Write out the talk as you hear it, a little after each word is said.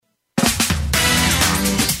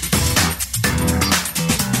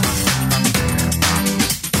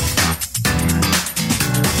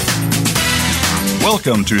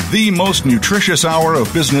Welcome to the most nutritious hour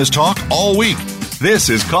of business talk all week. This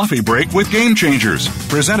is Coffee Break with Game Changers,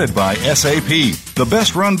 presented by SAP. The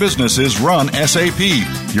best run businesses run SAP.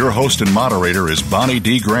 Your host and moderator is Bonnie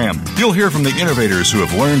D. Graham. You'll hear from the innovators who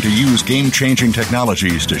have learned to use game-changing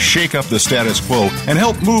technologies to shake up the status quo and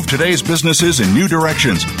help move today's businesses in new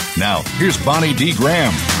directions. Now, here's Bonnie D.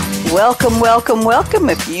 Graham. Welcome, welcome, welcome.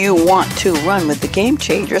 If you want to run with the Game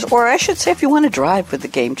Changers, or I should say if you want to drive with the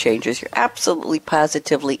Game Changers, you're absolutely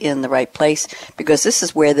positively in the right place, because this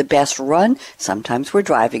is where the best run. Sometimes we're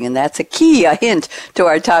driving, and that's a hint to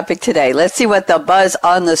our topic today. Let's see what the buzz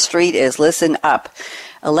on the street is. Listen up.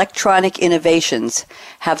 Electronic innovations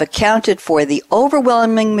have accounted for the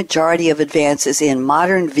overwhelming majority of advances in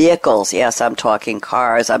modern vehicles. Yes, I'm talking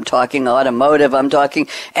cars, I'm talking automotive, I'm talking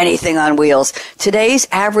anything on wheels. Today's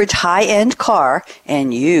average high-end car,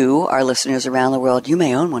 and you, our listeners around the world, you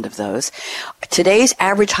may own one of those. Today's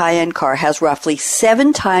average high-end car has roughly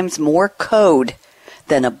 7 times more code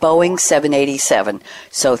than a Boeing 787.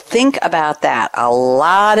 So think about that. A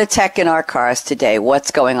lot of tech in our cars today.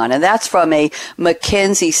 What's going on? And that's from a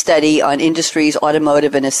McKinsey study on industries,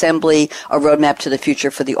 automotive and assembly, a roadmap to the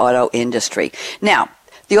future for the auto industry. Now,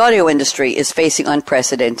 the auto industry is facing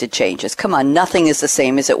unprecedented changes. Come on, nothing is the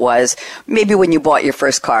same as it was maybe when you bought your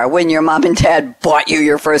first car, when your mom and dad bought you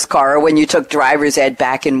your first car, or when you took driver's ed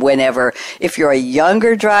back in whenever. If you're a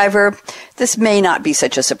younger driver, this may not be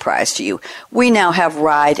such a surprise to you. We now have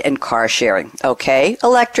ride and car sharing, okay?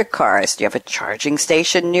 Electric cars. Do you have a charging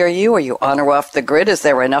station near you? Are you on or off the grid? Is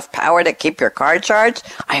there enough power to keep your car charged?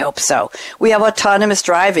 I hope so. We have autonomous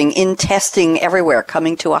driving in testing everywhere,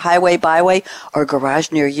 coming to a highway, byway, or garage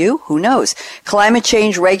near you. Who knows? Climate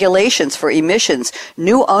change regulations for emissions,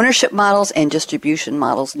 new ownership models and distribution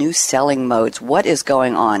models, new selling modes. What is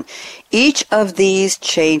going on? Each of these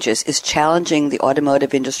changes is challenging the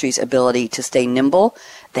automotive industry's ability to stay nimble.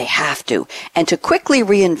 They have to, and to quickly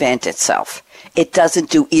reinvent itself. It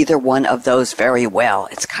doesn't do either one of those very well.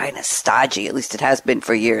 It's kind of stodgy, at least it has been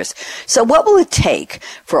for years. So what will it take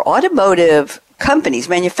for automotive companies,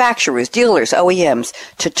 manufacturers, dealers, OEMs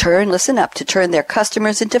to turn their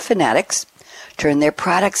customers into fanatics, turn their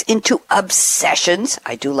products into obsessions?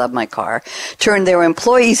 I do love my car. Turn their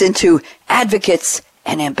employees into advocates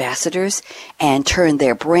and ambassadors, and turn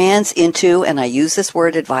their brands into, and I use this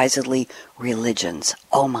word advisedly, religions.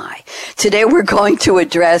 Oh my. Today we're going to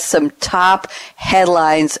address some top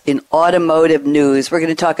headlines in automotive news. We're going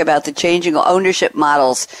to talk about the changing ownership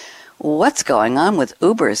models. What's going on with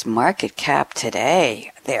Uber's market cap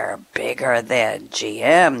today? They're bigger than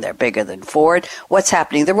GM. They're bigger than Ford. What's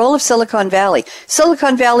happening? The role of Silicon Valley.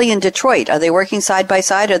 Silicon Valley and Detroit. Are they working side by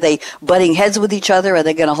side? Are they butting heads with each other? Are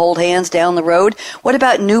they going to hold hands down the road? What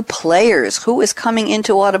about new players? Who is coming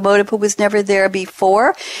into automotive who was never there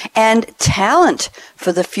before? And talent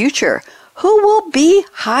for the future. Who will be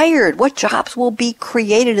hired? What jobs will be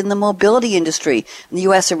created in the mobility industry in the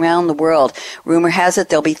U.S. around the world? Rumor has it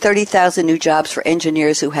there'll be 30,000 new jobs for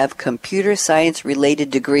engineers who have computer science-related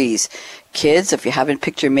degrees. Kids, if you haven't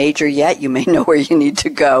picked your major yet, you may know where you need to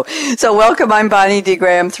go. So welcome, I'm Bonnie D.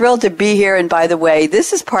 Graham. Thrilled to be here. And by the way,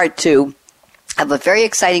 this is part 2 of a very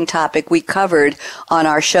exciting topic we covered on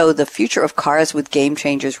our show, The Future of Cars with Game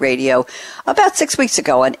Changers Radio, about 6 weeks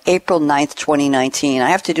ago on April 9th, 2019. I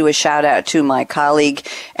have to do a shout out to my colleague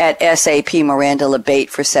at SAP, Miranda LeBate,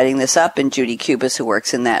 for setting this up, and Judy Cubis, who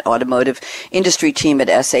works in that automotive industry team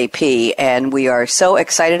at SAP. And we are so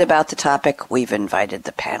excited about the topic, we've invited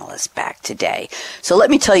the panelists back today. So let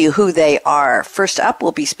me tell you who they are. First up,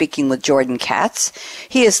 we'll be speaking with Jordan Katz.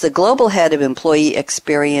 He is the Global Head of Employee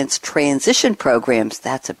Experience Transition Programs.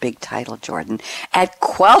 That's a big title, Jordan. At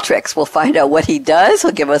Qualtrics, we'll find out what he does.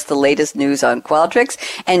 He'll give us the latest news on Qualtrics.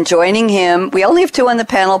 And joining him, we only have 2 on the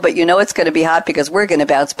panel, but you know it's going to be hot because we're going to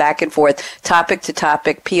bounce back and forth, topic to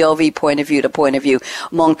topic, POV, point of view to point of view.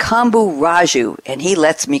 Moncombu Raju, and he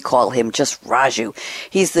lets me call him just Raju.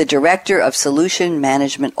 He's the Director of Solution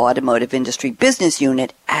Management Automotive Industry Business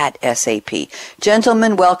Unit at SAP.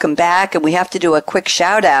 Gentlemen, welcome back. And we have to do a quick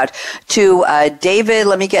shout out to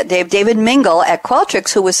David Mingle at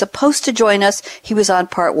Qualtrics, who was supposed to join us. He was on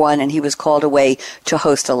part 1 and he was called away to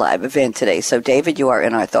host a live event today. So David, you are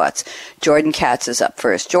in our thoughts. Jordan Katz is up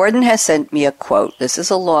first. Jordan has sent me a quote. This is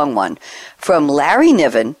a long one from Larry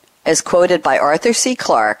Niven, as quoted by Arthur C.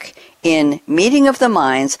 Clarke in Meeting of the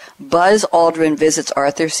Minds, Buzz Aldrin Visits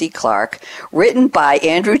Arthur C. Clarke, written by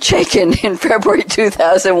Andrew Chaikin in February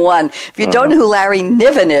 2001. If you don't know who Larry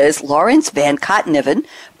Niven is, Lawrence Van Cott Niven,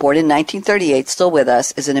 born in 1938, still with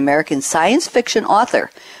us, is an American science fiction author,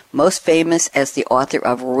 most famous as the author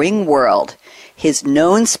of Ringworld. his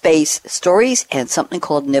known space stories, and something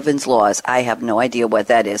called Niven's laws. I have no idea what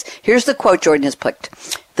that is. Here's the quote Jordan has picked.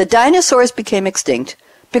 The dinosaurs became extinct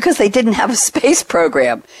because they didn't have a space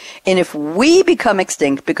program. And if we become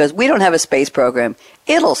extinct because we don't have a space program,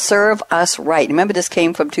 it'll serve us right. Remember, this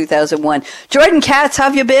came from 2001. Jordan Katz, how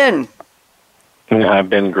have you been? I've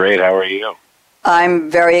been great. How are you? I'm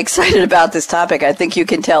very excited about this topic. I think you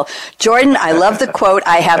can tell. Jordan, I love the quote.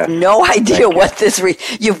 I have no idea what this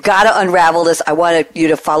you've got to unravel this. I want you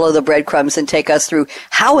to follow the breadcrumbs and take us through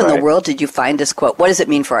how in the world did you find this quote? What does it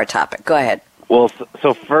mean for our topic? Go ahead. Well,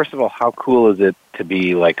 so first of all, how cool is it to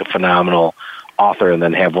be like a phenomenal author and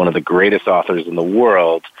then have one of the greatest authors in the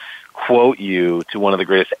world quote you to one of the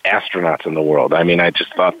greatest astronauts in the world? I mean, I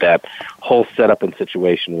just thought that whole setup and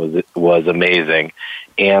situation was amazing.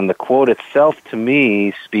 And the quote itself, to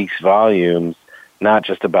me, speaks volumes, not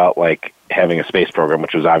just about like having a space program,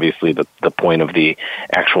 which was obviously the point of the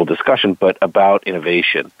actual discussion, but about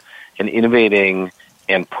innovation and innovating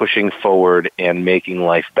and pushing forward and making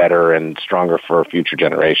life better and stronger for future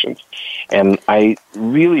generations. And I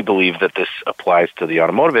really believe that this applies to the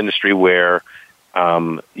automotive industry where,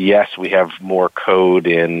 yes, we have more code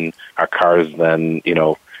in our cars than,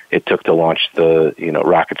 it took to launch the,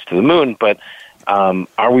 rockets to the moon, but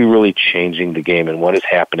are we really changing the game, and what is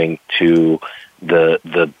happening to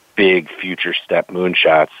the big future step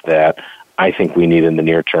moonshots that I think we need in the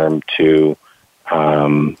near term to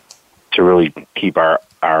really keep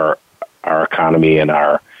our economy and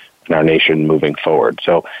our nation moving forward?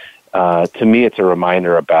 So to me, it's a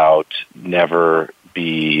reminder about never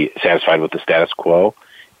be satisfied with the status quo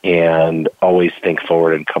and always think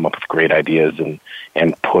forward and come up with great ideas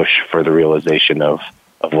and push for the realization of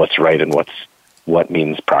what's right and what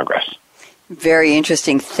means progress. Very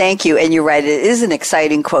interesting. Thank you. And you're right, it is an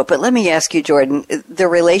exciting quote. But let me ask you, Jordan, the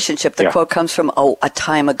relationship, the quote comes from, a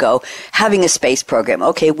time ago, having a space program.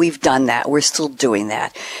 Okay, we've done that. We're still doing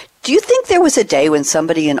that. Do you think there was a day when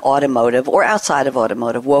somebody in automotive or outside of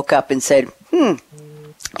automotive woke up and said,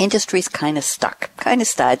 industry's kind of stuck, kind of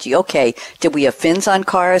stodgy. Okay, did we have fins on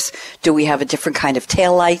cars? Do we have a different kind of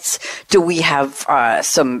taillights? Do we have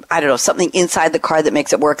something inside the car that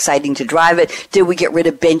makes it more exciting to drive it? Did we get rid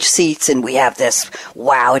of bench seats and we have this,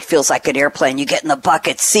 wow, it feels like an airplane. You get in the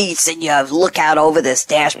bucket seats and you look out over this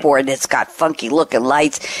dashboard and it's got funky looking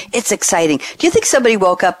lights. It's exciting. Do you think somebody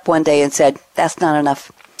woke up one day and said, that's not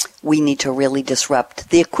enough? We need to really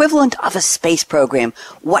disrupt the equivalent of a space program.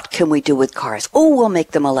 What can we do with cars? Oh, we'll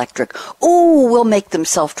make them electric. Oh, we'll make them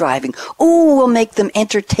self-driving. Oh, we'll make them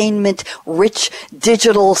entertainment-rich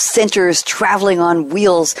digital centers traveling on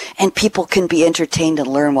wheels, and people can be entertained and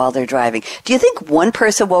learn while they're driving. Do you think one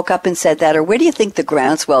person woke up and said that, or where do you think the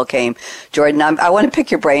groundswell came? Jordan, I want to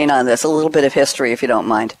pick your brain on this, a little bit of history, if you don't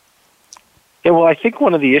mind. Yeah, well, I think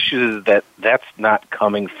one of the issues is that's not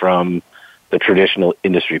coming from the traditional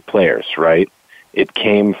industry players, right? It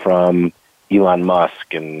came from Elon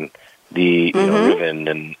Musk and the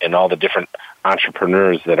Niven and all the different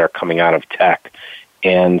entrepreneurs that are coming out of tech.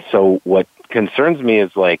 And so what concerns me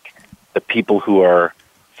is like the people who are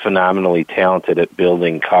phenomenally talented at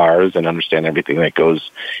building cars and understand everything that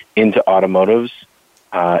goes into automotives.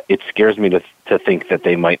 It scares me to think that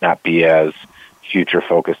they might not be as future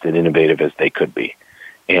focused and innovative as they could be.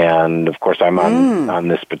 And, of course, I'm on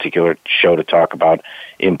this particular show to talk about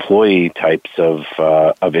employee types of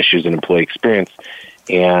issues and employee experience.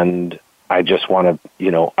 And I just want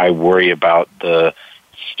to, I worry about the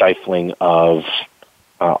stifling of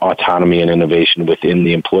autonomy and innovation within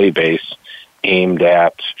the employee base aimed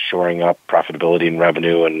at shoring up profitability and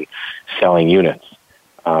revenue and selling units.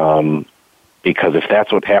 Because if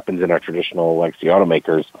that's what happens in our traditional legacy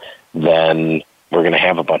automakers, then we're going to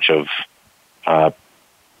have a bunch of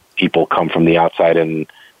people come from the outside and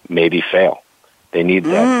maybe fail. They need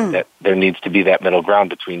that there needs to be that middle ground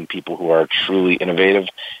between people who are truly innovative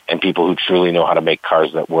and people who truly know how to make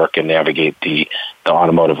cars that work and navigate the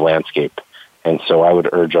automotive landscape. And so I would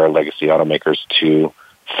urge our legacy automakers to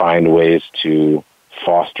find ways to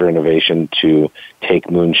foster innovation, to take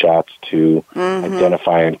moonshots, to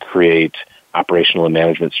identify and create operational and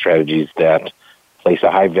management strategies that place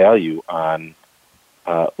a high value on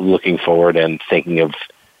looking forward and thinking of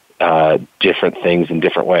different things in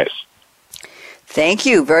different ways. Thank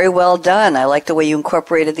you. Very well done. I like the way you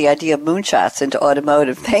incorporated the idea of moonshots into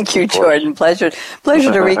automotive. Thank you, Jordan. Pleasure to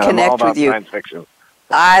reconnect I'm all about with you. Science fiction.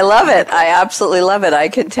 I love it. I absolutely love it. I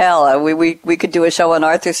can tell. We could do a show on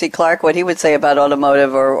Arthur C. Clarke, what he would say about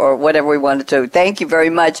automotive or whatever we wanted to. Thank you very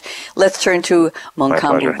much. Let's turn to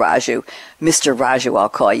Moncombu Raju. Mr. Raju, I'll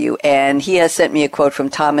call you. And he has sent me a quote from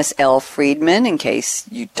Thomas L. Friedman, in case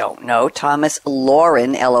you don't know. Thomas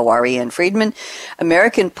Loren, L-O-R-E-N Friedman,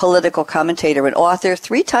 American political commentator and author,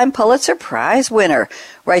 3-time Pulitzer Prize winner.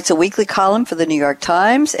 Writes a weekly column for the New York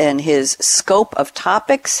Times, and his scope of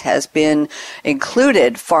topics has been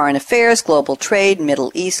included foreign affairs, global trade,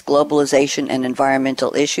 Middle East, globalization, and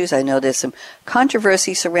environmental issues. I know there's some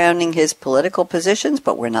controversy surrounding his political positions,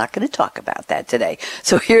 but we're not going to talk about that today.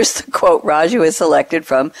 So here's the quote Raju has selected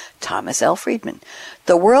from Thomas L. Friedman.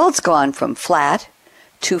 The world's gone from flat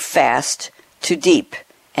to fast to deep,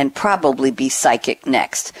 and probably be psychic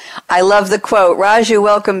next. I love the quote. Raju,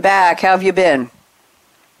 welcome back. How have you been?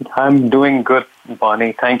 I'm doing good,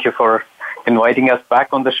 Bonnie. Thank you for inviting us back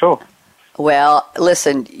on the show. Well,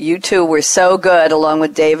 listen, you two were so good, along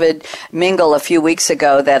with David Mingle a few weeks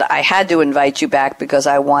ago, that I had to invite you back because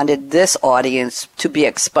I wanted this audience to be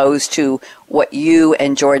exposed to what you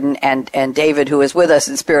and Jordan and David, who is with us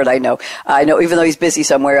in spirit, I know, even though he's busy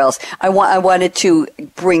somewhere else, I wanted to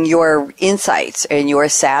bring your insights and your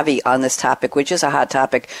savvy on this topic, which is a hot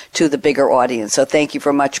topic, to the bigger audience. So thank you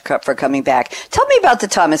for coming back. Tell me about the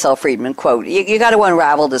Thomas L. Friedman quote. You got to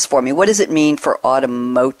unravel this for me. What does it mean for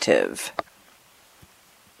automotive?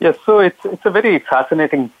 Yes, so it's a very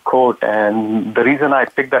fascinating quote, and the reason I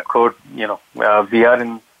picked that quote, we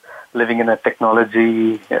are living in a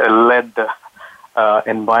technology-led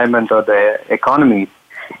environment or the economy,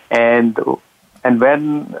 and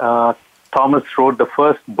when Thomas wrote the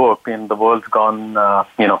first book in The World's Gone, The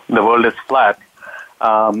World is Flat,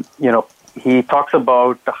 he talks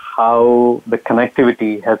about how the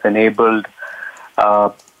connectivity has enabled,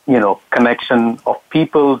 connection of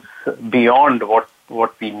peoples beyond what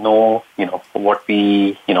we know, what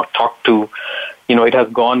we, talk to, it has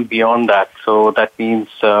gone beyond that. So that means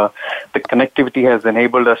the connectivity has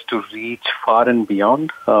enabled us to reach far and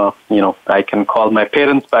beyond. I can call my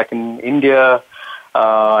parents back in India.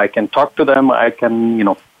 I can talk to them. I can,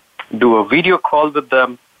 do a video call with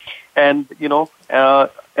them. And,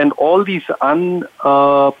 and all these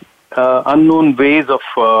unknown ways of,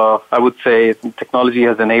 I would say, technology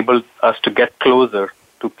has enabled us to get closer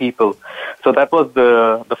to people. So that was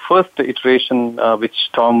the first iteration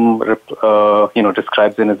which Tom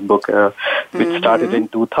describes in his book, which started in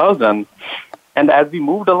 2000. And as we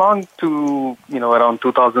moved along to around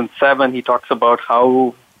 2007, he talks about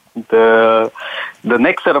how the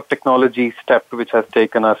next set of technology stepped, which has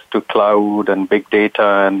taken us to cloud and big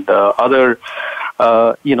data and other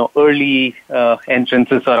early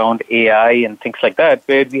entrances around AI and things like that,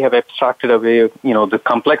 where we have abstracted away, the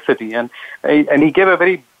complexity. And he gave a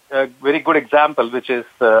very good example, which is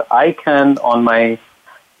I can, on my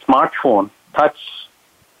smartphone, touch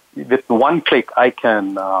with one click, I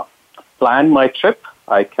can plan my trip,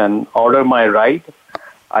 I can order my ride,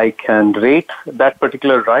 I can rate that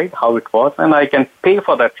particular ride, how it was, and I can pay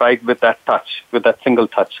for that ride with that touch, with that single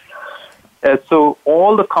touch. So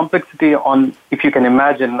all the complexity on, if you can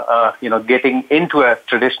imagine, getting into a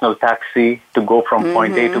traditional taxi to go from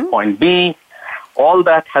point A to point B, all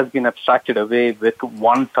that has been abstracted away with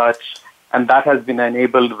one touch, and that has been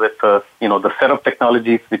enabled with, the set of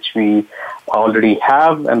technologies which we already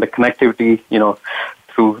have, and the connectivity,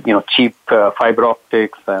 through, cheap fiber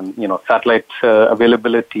optics and, satellite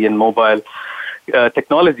availability and mobile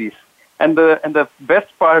technologies. And the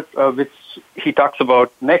best part, which he talks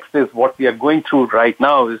about next, is what we are going through right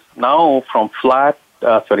now is now from flat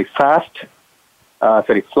to fast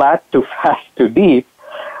to deep.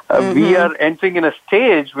 We are entering in a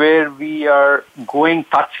stage where we are going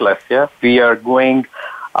touchless. Yeah, we are going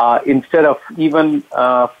instead of even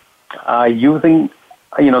using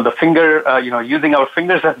the finger. Using our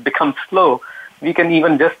fingers has become slow. We can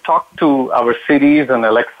even just talk to our Siris and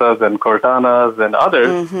Alexas and Cortanas and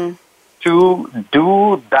others to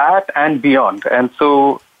do that and beyond. And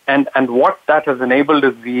so, and what that has enabled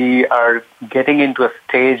is we are getting into a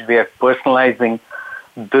stage where personalizing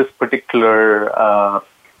this particular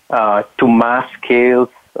to mass scales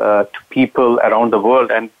to people around the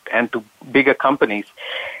world and to bigger companies,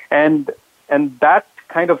 and that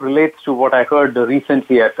kind of relates to what I heard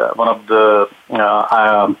recently at one of the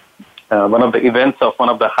events of one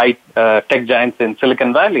of the high tech giants in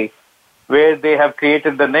Silicon Valley, where they have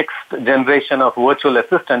created the next generation of virtual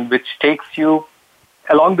assistant, which takes you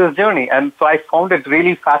along this journey. And so I found it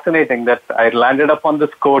really fascinating that I landed up on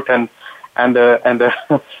this quote, and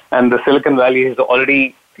the Silicon Valley has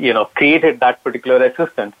already created that particular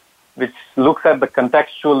assistant, which looks at the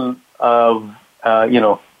contextual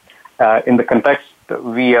in the context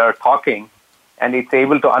we are talking, and it's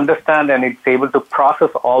able to understand and it's able to process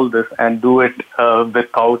all this and do it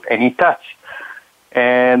without any touch.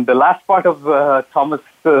 And the last part of Thomas'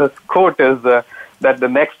 quote is that the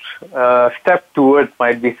next step towards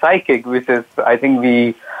might be psychic, which is, I think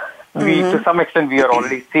we to some extent, we are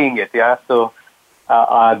already seeing it. Yeah. So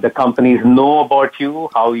the companies know about you,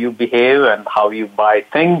 how you behave, and how you buy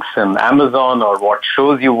things on Amazon, or what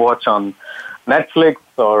shows you watch on Netflix,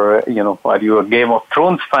 or are you a Game of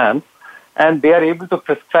Thrones fan? And they are able to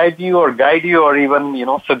prescribe you or guide you, or even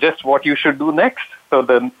suggest what you should do next. So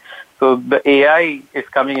the AI is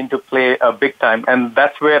coming into play big time, and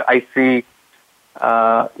that's where I see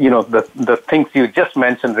the things you just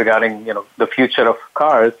mentioned regarding the future of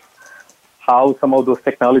cars, how some of those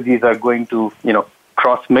technologies are going to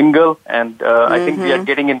cross mingle, and I think we are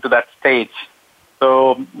getting into that stage.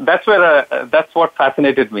 So that's where that's what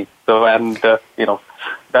fascinated me. So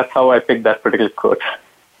that's how I picked that particular quote.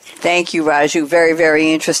 Thank you, Raju. Very,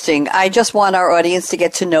 very interesting. I just want our audience to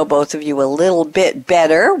get to know both of you a little bit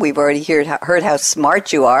better. We've already heard how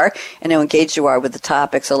smart you are and how engaged you are with the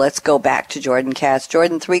topic. So let's go back to Jordan Katz.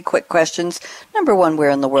 Jordan, 3 quick questions. Number 1, where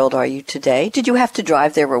in the world are you today? Did you have to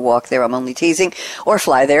drive there or walk there? I'm only teasing. Or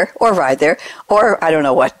fly there, or ride there, or I don't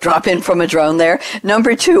know what, drop in from a drone there.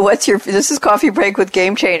 Number 2, this is Coffee Break with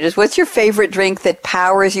Game Changers. What's your favorite drink that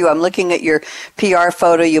powers you? I'm looking at your PR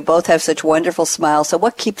photo. You both have such wonderful smiles. So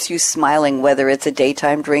what keeps you smiling, whether it's a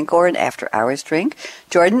daytime drink or an after-hours drink?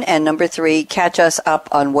 Jordan. And number 3, catch us up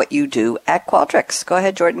on what you do at Qualtrics. Go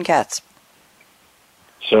ahead, Jordan Katz.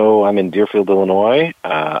 So I'm in Deerfield, Illinois.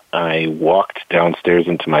 I walked downstairs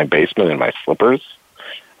into my basement in my slippers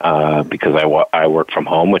because I work from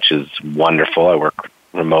home, which is wonderful. I work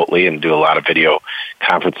remotely and do a lot of video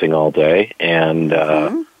conferencing all day. And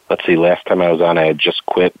let's see, last time I was on, I had just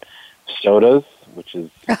quit sodas, which is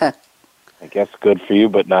I guess good for you,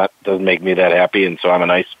 but doesn't make me that happy, and so I'm an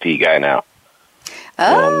iced tea guy now.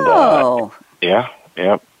 Oh. And,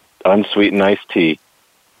 yeah, unsweetened iced tea.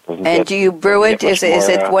 Do you brew it? Is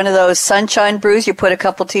it one of those sunshine brews? You put a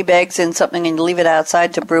couple tea bags in something and you leave it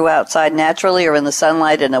outside to brew outside naturally, or in the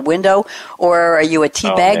sunlight in a window? Or are you a tea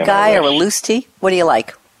bag guy or a loose tea? What do you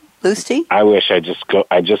like? Loose tea? I wish I just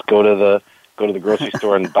go to the grocery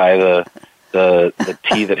store and buy the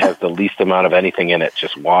tea that has the least amount of anything in it,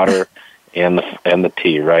 just water and the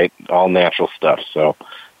tea, right? All natural stuff. So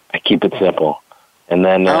I keep it simple. And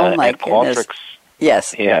then at Qualtrics,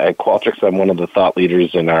 yes, at Qualtrics, I'm one of the thought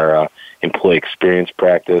leaders in our employee experience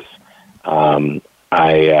practice. I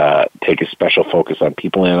take a special focus on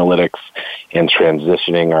people analytics and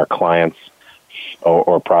transitioning our clients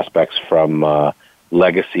or prospects from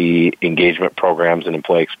legacy engagement programs and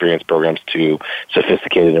employee experience programs to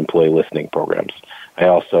sophisticated employee listening programs. I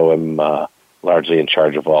also am largely in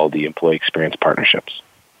charge of all the employee experience partnerships.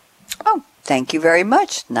 Oh, thank you very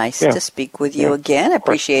much. Nice to speak with you again.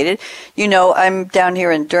 Appreciate it. I'm down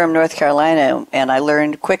here in Durham, North Carolina, and I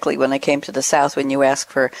learned quickly when I came to the South, when you ask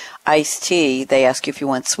for iced tea, they ask you if you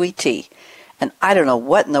want sweet tea. And I don't know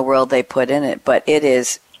what in the world they put in it, but it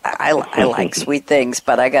is, I like sweet things,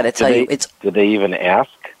 but I got to tell you, it's... Do they even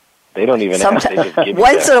ask? They don't even ask. They just give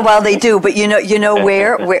once in a while they do, but you know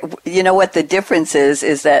where you know what the difference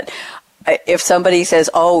is that if somebody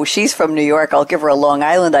says, "Oh, she's from New York, I'll give her a Long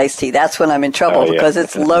Island iced tea," that's when I'm in trouble because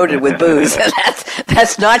it's loaded with booze. And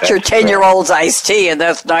that's not your 10-year-old's iced tea, and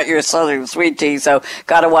that's not your Southern sweet tea. So,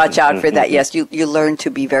 got to watch out for that. Yes, you learn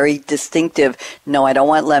to be very distinctive. No, I don't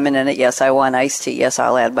want lemon in it. Yes, I want iced tea. Yes,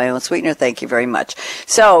 I'll add my own sweetener. Thank you very much.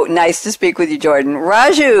 So nice to speak with you, Jordan.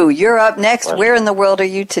 Raju, you're up next. Where in the world are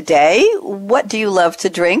you today? What do you love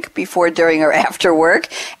to drink before, during, or after work?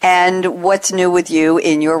 And what's new with you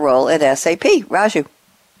in your role at SAP? Raju.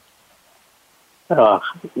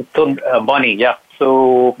 Bonnie, yeah.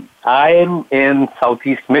 So I'm in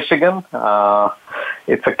Southeast Michigan.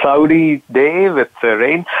 It's a cloudy day with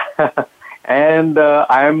rain, and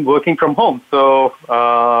I'm working from home. So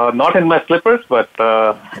not in my slippers, but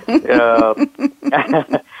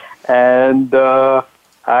and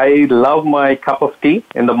I love my cup of tea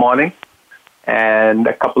in the morning and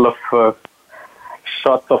a couple of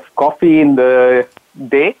shots of coffee in the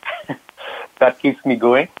day. That keeps me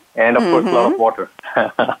going, and of course, a lot of water.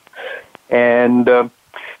 And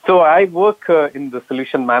so I work in the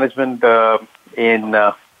solution management in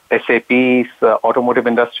SAP's Automotive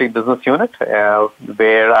Industry Business Unit,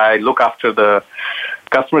 where I look after the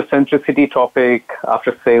customer centricity topic,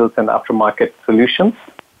 after sales and aftermarket solutions.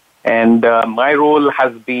 And my role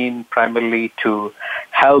has been primarily to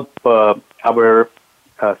help our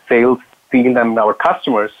sales field and our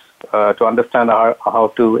customers to understand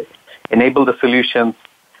how to enable the solutions,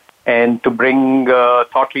 and to bring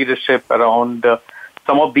thought leadership around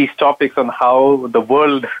some of these topics on how the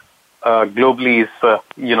world globally is,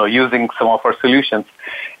 using some of our solutions.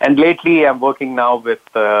 And lately, I'm working now with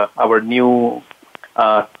our new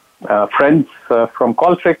friends from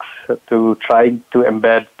Qualtrics to try to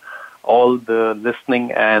embed all the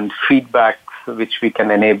listening and feedbacks which we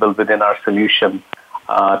can enable within our solution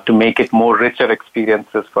to make it more richer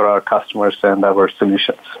experiences for our customers and our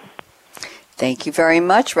solutions. Thank you very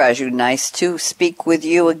much, Raju. Nice to speak with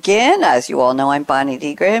you again. As you all know, I'm Bonnie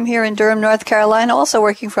D. Graham here in Durham, North Carolina, also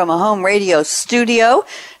working from a home radio studio,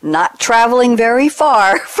 not traveling very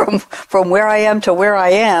far from where I am to where I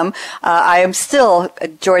am. I am still,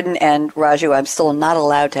 Jordan and Raju, I'm still not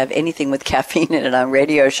allowed to have anything with caffeine in it on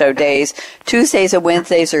radio show days. Tuesdays and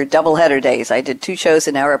Wednesdays are doubleheader days. I did 2 shows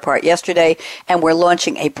an hour apart yesterday, and we're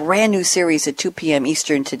launching a brand new series at 2 p.m.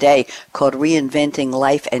 Eastern today called Reinventing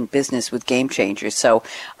Life and Business with Game Changers. So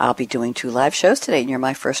I'll be doing 2 live shows today, and you're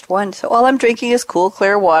my first one. So all I'm drinking is cool,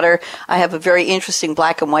 clear water. I have a very interesting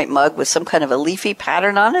black and white mug with some kind of a leafy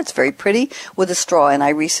pattern on it. It's very pretty with a straw, and I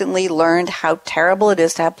recently learned how terrible it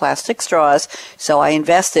is to have plastic straws. So I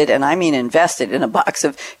invested, and I mean invested, in a box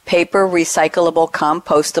of paper recyclable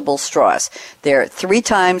compostable straws. They're 3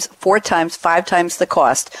 times, 4 times, 5 times the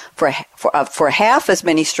cost for half as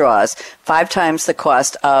many straws, 5 times the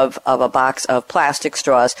cost of a box of plastic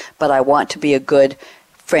straws, but I want to be a good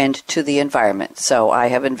friend to the environment. So I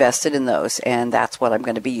have invested in those, and that's what I'm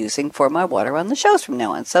going to be using for my water on the shows from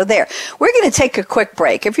now on. So there. We're going to take a quick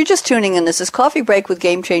break. If you're just tuning in, this is Coffee Break with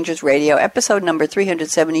Game Changers Radio, episode number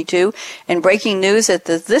 372, and breaking news that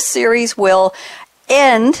this series will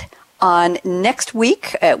end on next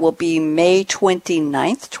week. It will be May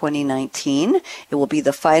 29th, 2019. It will be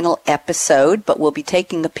the final episode, but we'll be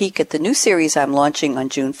taking a peek at the new series I'm launching on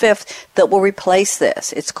June 5th that will replace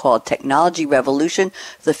this. It's called Technology Revolution,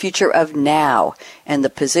 The Future of Now. And the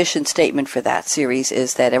position statement for that series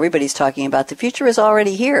is that everybody's talking about the future is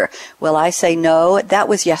already here. Well, I say no, that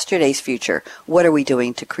was yesterday's future. What are we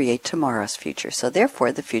doing to create tomorrow's future? So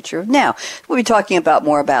therefore, the future of now. We'll be talking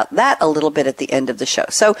more about that a little bit at the end of the show.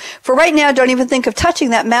 So for right now, don't even think of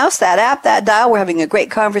touching that mouse, that app, that dial. We're having a great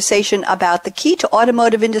conversation about the key to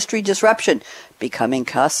automotive industry disruption. Becoming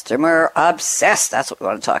customer obsessed. That's what we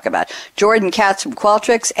want to talk about. Jordan Katz from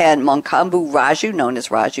Qualtrics and Moncombu Raju, known as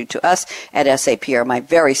Raju to us at SAP, are my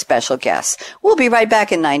very special guests. We'll be right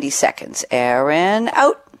back in 90 seconds. Aaron,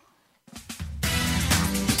 out.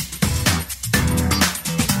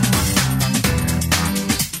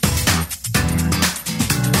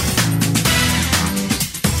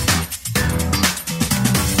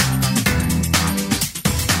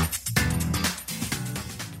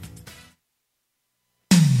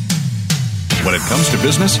 When it comes to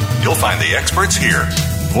business, you'll find the experts here.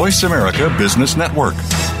 Voice America Business Network.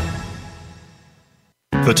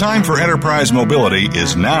 The time for enterprise mobility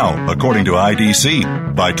is now, according to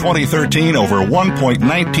IDC. By 2013, over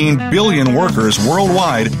 1.19 billion workers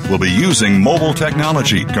worldwide will be using mobile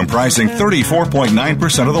technology, comprising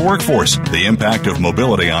 34.9% of the workforce. The impact of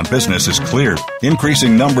mobility on business is clear.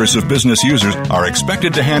 Increasing numbers of business users are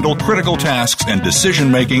expected to handle critical tasks and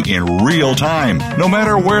decision-making in real time, no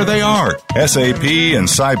matter where they are. SAP and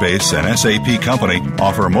Sybase, an SAP company,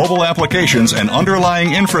 offer mobile applications and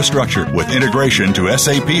underlying infrastructure with integration to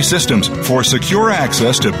SAP systems for secure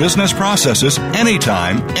access to business processes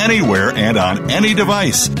anytime, anywhere, and on any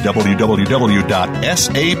device. www.sap.com.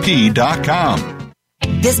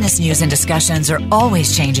 Business news and discussions are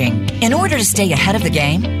always changing. In order to stay ahead of the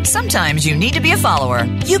game, sometimes you need to be a follower.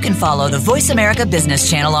 You can follow the Voice America Business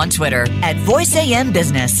channel on Twitter at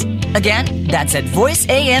VoiceAMBusiness. Again, that's at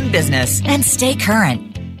VoiceAMBusiness, and stay current.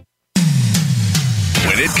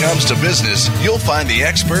 When it comes to business, you'll find the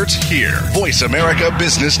experts here. Voice America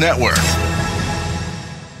Business Network.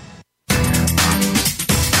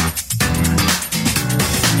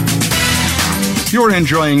 You're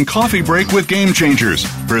enjoying Coffee Break with Game Changers,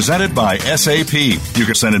 presented by SAP. You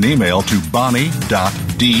can send an email to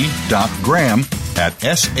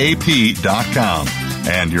bonnie.d.graham@sap.com.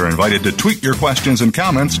 And you're invited to tweet your questions and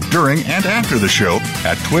comments during and after the show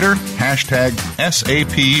at Twitter,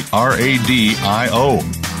 #SAPRADIO.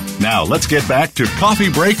 Now, let's get back to Coffee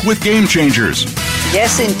Break with Game Changers.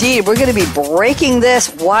 Yes, indeed. We're going to be breaking this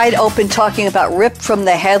wide open, talking about ripped from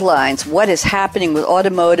the headlines, what is happening with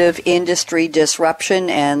automotive industry disruption.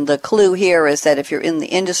 And the clue here is that if you're in the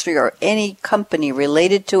industry or any company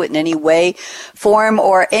related to it in any way, form,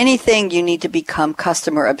 or anything, you need to become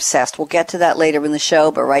customer obsessed. We'll get to that later in the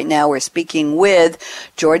show, but right now we're speaking with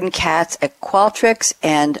Jordan Katz at Qualtrics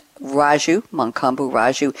and Moncombu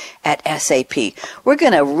Raju at SAP. I'm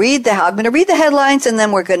going to read the headlines, and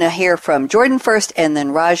then we're going to hear from Jordan first and then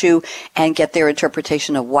Raju and get their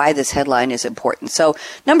interpretation of why this headline is important. So,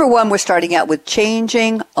 number one, we're starting out with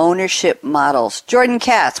changing ownership models. Jordan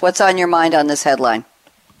Katz, what's on your mind on this headline?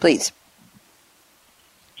 Please.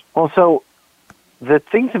 Well, so the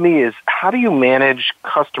thing to me is, how do you manage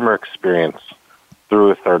customer experience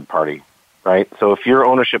through a third party, right? So if your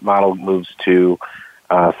ownership model moves to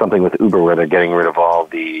something with Uber where they're getting rid of all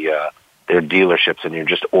their dealerships and you're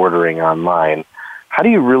just ordering online, how do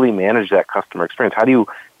you really manage that customer experience? How do you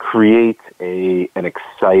create an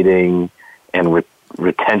exciting and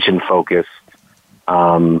retention-focused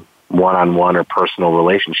one-on-one or personal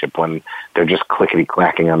relationship when they're just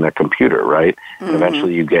clickety-clacking on their computer, right? Mm-hmm. And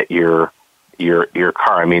eventually you get your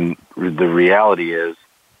car. I mean, the reality is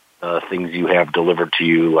things you have delivered to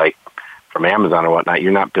you, like from Amazon or whatnot,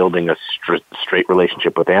 you're not building a straight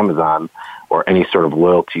relationship with Amazon or any sort of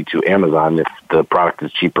loyalty to Amazon. If the product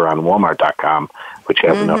is cheaper on Walmart.com, which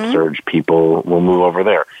has an upsurge, people will move over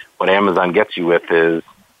there. What Amazon gets you with is,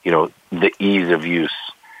 the ease of use,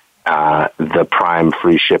 the Prime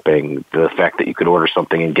free shipping, the fact that you could order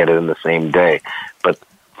something and get it in the same day. But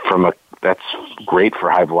that's great for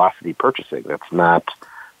high velocity purchasing. That's not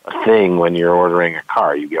a thing when you're ordering a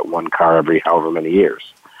car. You get one car every however many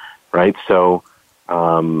years, right? So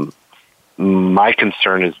my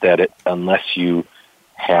concern is that unless you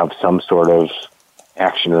have some sort of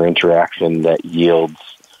action or interaction that yields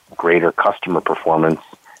greater customer performance,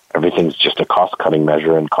 everything's just a cost-cutting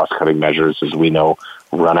measure, and cost-cutting measures, as we know,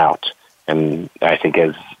 run out. And I think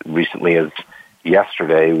as recently as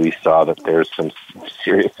yesterday, we saw that there's some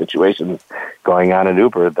serious situations going on at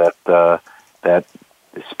Uber that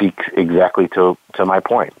speak exactly to my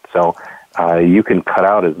point. So you can cut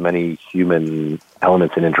out as many human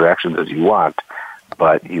elements and interactions as you want,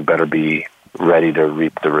 but you better be ready to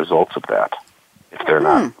reap the results of that if they're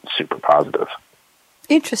not super positive.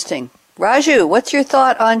 Interesting. Raju, what's your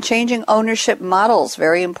thought on changing ownership models?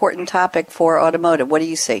 Very important topic for automotive. What do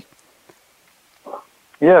you see?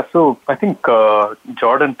 Yeah, so I think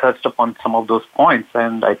Jordan touched upon some of those points,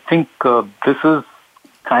 and I think this is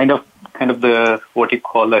kind of the what you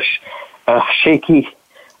call a shaky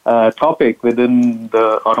topic within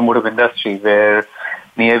the automotive industry, where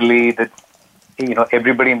nearly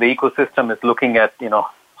everybody in the ecosystem is looking at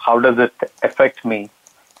how does it affect me,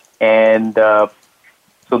 and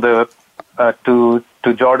so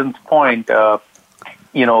to Jordan's point,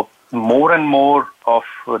 more and more of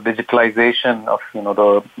digitalization of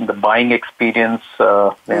the buying experience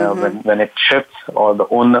when it ships, or the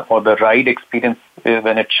owner or the ride experience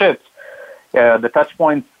when it ships, the touch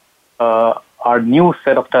points are new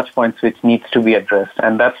set of touch points which needs to be addressed,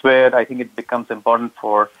 and that's where I think it becomes important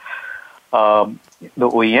for the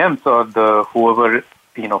OEMs or the whoever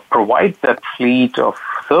provides that fleet of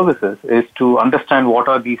services is to understand what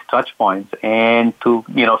are these touch points, and to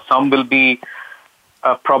some will be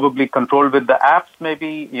probably controlled with the apps,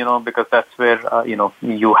 maybe, because that's where,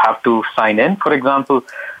 you have to sign in, for example.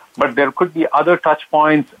 But there could be other touch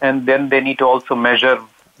points, and then they need to also measure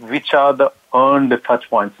which are the earned touch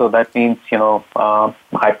points. So that means,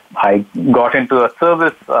 I got into a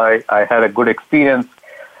service, I had a good experience.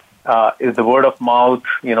 Is the word of mouth,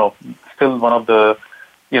 still one of the,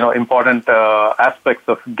 important aspects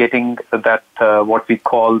of getting that, what we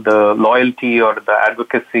call the loyalty or the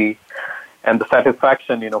advocacy and the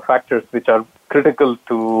satisfaction, factors which are critical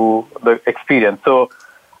to the experience. So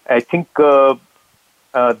I think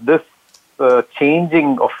this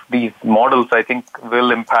changing of these models, I think,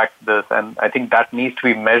 will impact this, and I think that needs to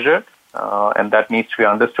be measured and that needs to be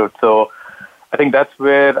understood. So I think that's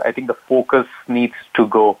where I think the focus needs to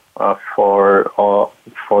go for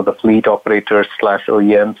the fleet operators /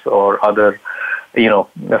 OEMs or other,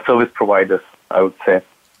 service providers, I would say.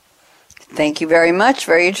 Thank you very much.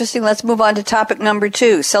 Very interesting. Let's move on to topic number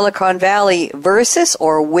 2, Silicon Valley versus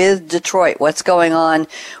or with Detroit. What's going on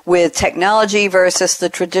with technology versus the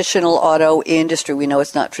traditional auto industry? We know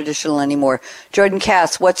it's not traditional anymore. Jordan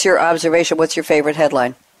Katz, what's your observation? What's your favorite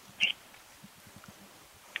headline?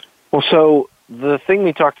 Well, so the thing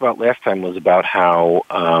we talked about last time was about how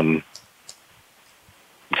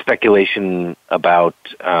speculation about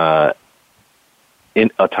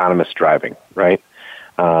autonomous driving, right?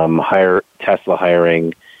 Tesla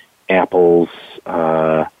hiring Apple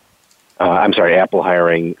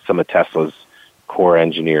hiring some of Tesla's core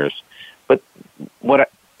engineers. But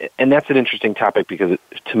and that's an interesting topic because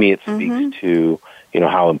to me it speaks to,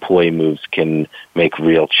 how employee moves can make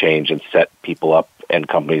real change and set people up and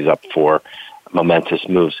companies up for momentous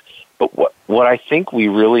moves. But what I think we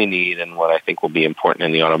really need, and what I think will be important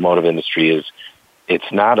in the automotive industry, is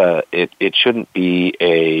it's not it shouldn't be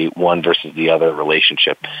a one versus the other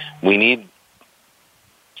relationship. We need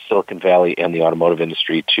Silicon Valley and the automotive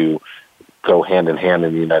industry to go hand in hand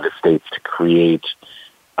in the United States to create,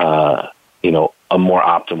 a more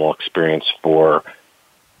optimal experience for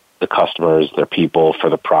the customers, their people, for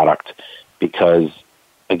the product. Because,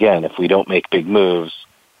 again, if we don't make big moves,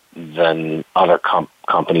 then other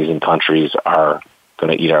companies and countries are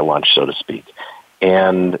going to eat our lunch, so to speak.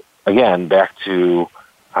 And again, back to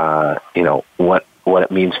what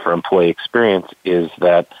it means for employee experience is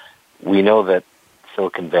that we know that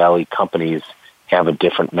Silicon Valley companies have a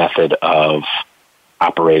different method of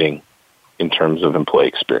operating in terms of employee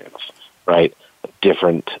experience, right?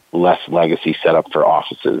 Different, less legacy setup for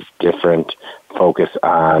offices, different focus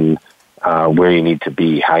on where you need to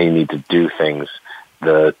be, how you need to do things,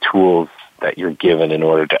 the tools that you're given in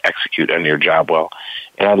order to execute on your job well.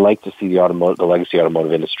 And I'd like to see the legacy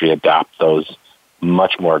automotive industry adopt those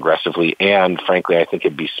much more aggressively. And frankly, I think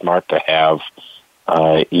it'd be smart to have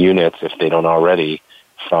units, if they don't already,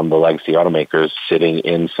 from the legacy automakers sitting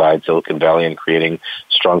inside Silicon Valley and creating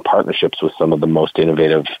strong partnerships with some of the most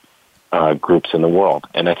innovative groups in the world.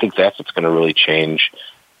 And I think that's what's going to really change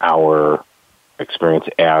our experience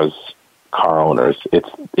as car owners. It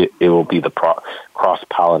will be the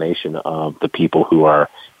cross-pollination of the people who are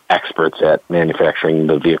experts at manufacturing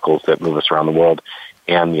the vehicles that move us around the world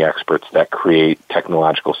and the experts that create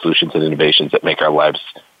technological solutions and innovations that make our lives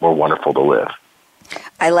more wonderful to live.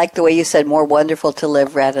 I like the way you said more wonderful to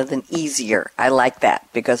live rather than easier. I like that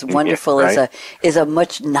because wonderful is a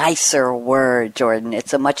much nicer word, Jordan.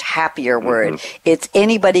 It's a much happier word. It's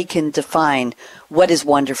anybody can define what is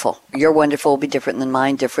wonderful. Your wonderful will be different than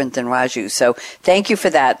mine, different than Raju. So thank you for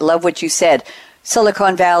that. Love what you said.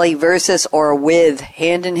 Silicon Valley versus or with,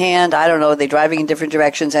 hand in hand. I don't know. They're driving in different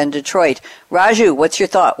directions. And Detroit. Raju, what's your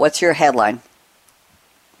thought? What's your headline?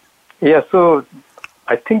 Yeah, so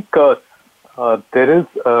I think there is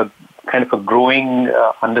a kind of a growing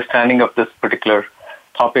understanding of this particular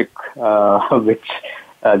topic, which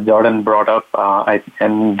Jordan brought up,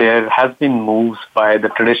 and there has been moves by the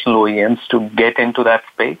traditional OEMs to get into that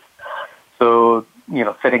space. So,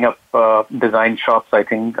 setting up design shops, I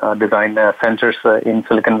think, design centers in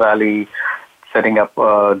Silicon Valley, setting up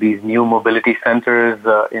these new mobility centers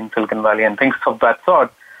in Silicon Valley and things of that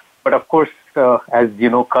sort. But of course, as you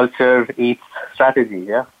know, culture eats strategy,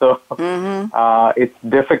 yeah? So it's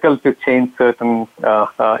difficult to change certain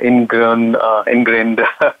ingrained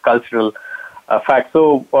cultural facts.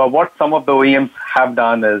 So what some of the OEMs have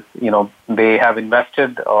done is, they have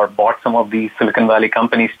invested or bought some of these Silicon Valley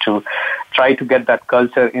companies to try to get that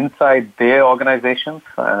culture inside their organizations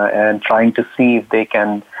and trying to see if they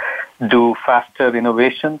can do faster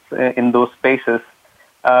innovations in those spaces.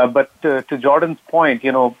 But to Jordan's point,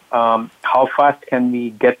 how fast can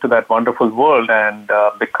we get to that wonderful world? And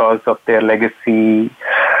because of their legacy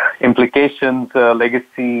implications, still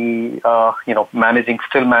managing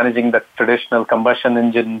the traditional combustion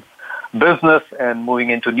engine business and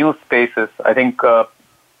moving into new spaces, I think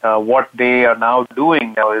what they are now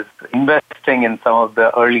doing now is investing in some of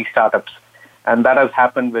the early startups. And that has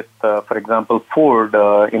happened with, for example, Ford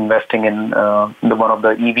investing in one of the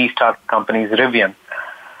EV startup companies, Rivian.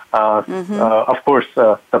 Of course,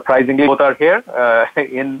 surprisingly, both are here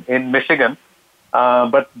in Michigan,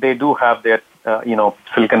 but they do have their,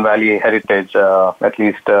 Silicon Valley heritage, at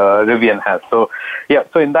least Rivian has. So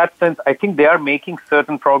in that sense, I think they are making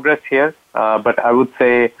certain progress here. But I would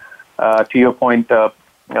say, to your point,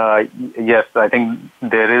 yes, I think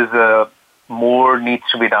there is more needs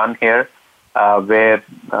to be done here, where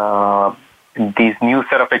these new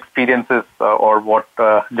set of experiences, or what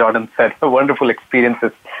Jordan said, wonderful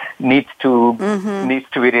experiences, needs to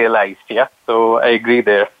be realized. Yeah, so I agree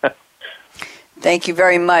there. Thank you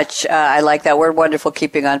very much. I like that word, wonderful,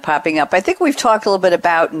 keeping on popping up. I think we've talked a little bit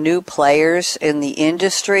about new players in the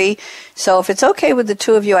industry. So if it's okay with the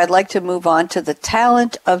two of you, I'd like to move on to the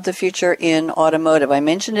talent of the future in automotive. I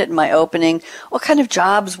mentioned it in my opening. What kind of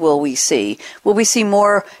jobs will we see? Will we see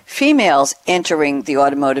more females entering the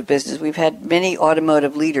automotive business? We've had many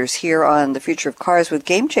automotive leaders here on the Future of Cars with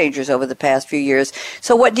Game Changers over the past few years.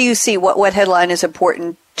 So what do you see? What headline is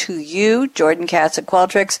important to you, Jordan Katz at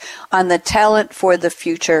Qualtrics, on the talent for the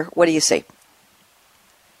future? What do you see?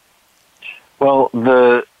 Well,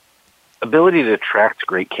 the ability to attract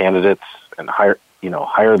great candidates and hire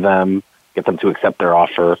them, get them to accept their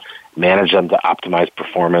offer, manage them to optimize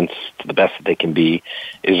performance to the best that they can be,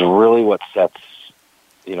 is really what sets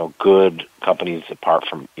good companies apart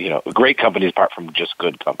from great companies apart from just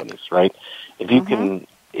good companies, right? If you can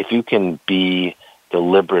if you can be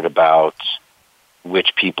deliberate about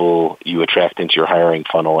which people you attract into your hiring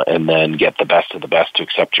funnel and then get the best of the best to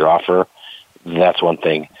accept your offer, that's one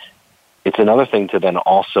thing. It's another thing to then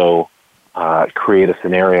also create a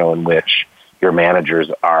scenario in which your managers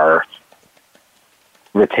are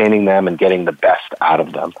retaining them and getting the best out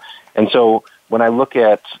of them. And so when I look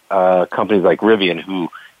at companies like Rivian, who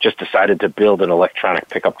just decided to build an electronic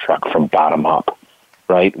pickup truck from bottom up,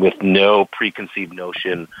 right, with no preconceived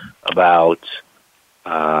notion about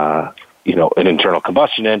an internal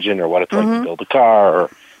combustion engine or what it's like to build a car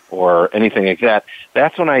or anything like that.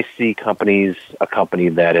 That's when I see a company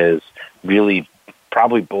that is really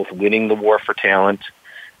probably both winning the war for talent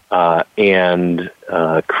and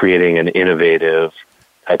creating an innovative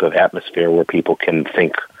type of atmosphere where people can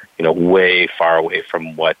think, way far away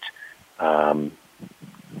from what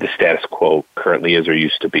the status quo currently is or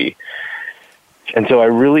used to be. And so I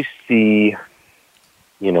really see,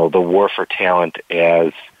 the war for talent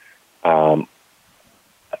as a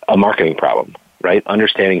marketing problem, right?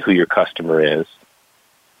 Understanding who your customer is,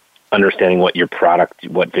 understanding what your product,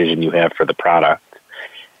 what vision you have for the product,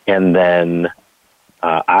 and then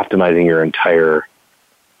optimizing your entire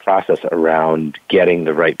process around getting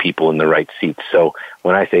the right people in the right seats. So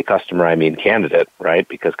when I say customer, I mean candidate, right?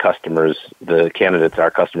 Because the candidates are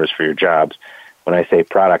customers for your jobs. When I say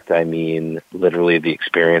product, I mean literally the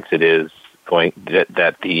experience it is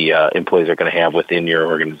that the employees are going to have within your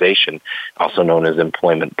organization, also known as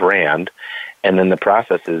employment brand. And then the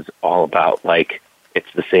process is all about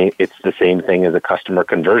it's the same thing as a customer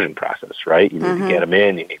conversion process, right? You need to get them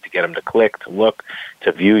in, you need to get them to click, to look,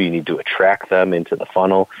 to view, you need to attract them into the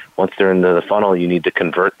funnel. Once they're into the funnel, you need to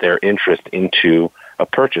convert their interest into a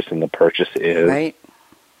purchase, and the purchase is right.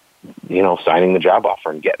 Signing the job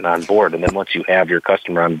offer and getting on board. And then once you have your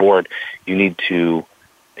customer on board, you need to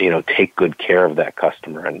take good care of that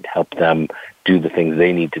customer and help them do the things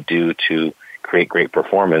they need to do to create great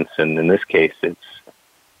performance. And in this case, it's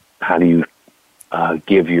how do you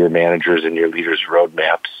give your managers and your leaders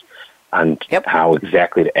roadmaps on how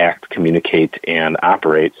exactly to act, communicate, and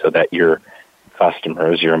operate so that your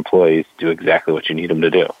customers, your employees, do exactly what you need them to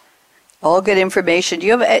do. All good information. Do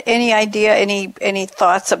you have any idea, any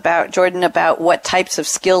thoughts about, Jordan, about what types of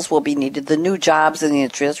skills will be needed, the new jobs in the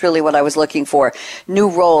industry? That's really what I was looking for.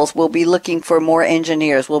 New roles. We'll be looking for more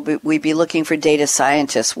engineers. Will we be looking for data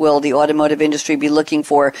scientists? Will the automotive industry be looking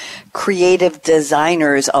for creative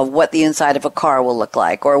designers of what the inside of a car will look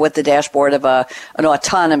like, or what the dashboard of an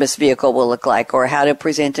autonomous vehicle will look like, or how to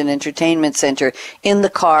present an entertainment center in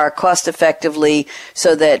the car cost effectively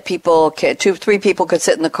so that three people could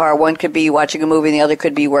sit in the car, one could be watching a movie and the other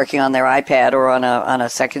could be working on their iPad or on a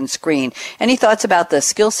second screen. Any thoughts about the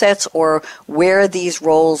skill sets or where these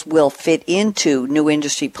roles will fit into new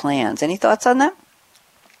industry plans? Any thoughts on that?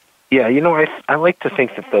 Yeah, I like to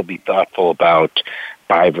think that they'll be thoughtful about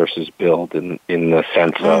buy versus build in the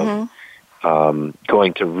sense of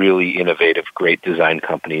going to really innovative, great design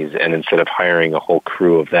companies, and instead of hiring a whole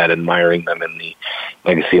crew of that, admiring them in the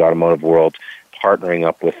legacy automotive world, partnering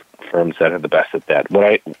up with firms that are the best at that.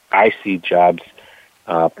 What I see jobs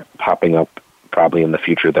popping up probably in the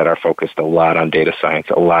future that are focused a lot on data science,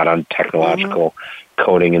 a lot on technological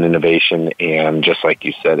coding and innovation, and just like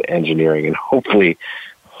you said, engineering. And hopefully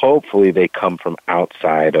they come from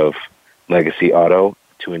outside of legacy auto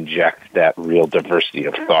to inject that real diversity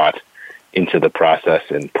of thought into the process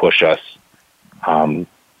and push us, to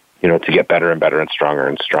get better and better and stronger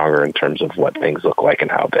in terms of what things look like and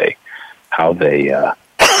how they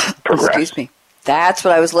progress. Excuse me. That's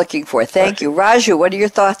what I was looking for. Thank you. Raju, what are your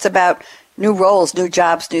thoughts about new roles, new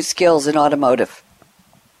jobs, new skills in automotive?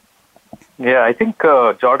 Yeah, I think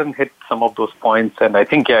Jordan hit some of those points, and I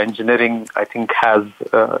think, engineering, has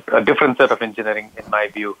a different set of engineering in my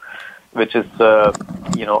view, which is,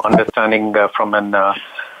 understanding from an,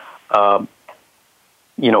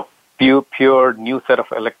 pure new set of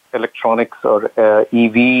electronics or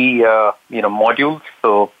EV, modules.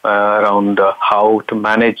 So around how to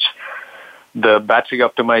manage the battery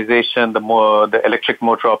optimization, the electric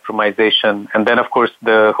motor optimization, and then of course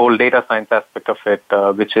the whole data science aspect of it,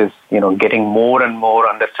 which is getting more and more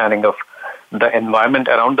understanding of the environment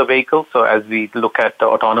around the vehicle. So as we look at the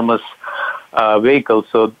autonomous vehicles,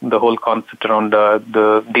 so the whole concept around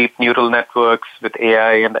the deep neural networks with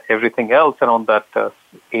AI and everything else around that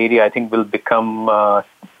area, I think will become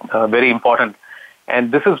very important.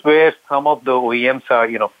 And this is where some of the OEMs are,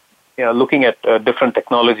 looking at different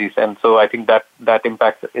technologies, and so I think that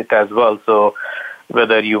impacts it as well. So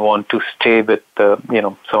whether you want to stay with some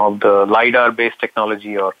of the LiDAR-based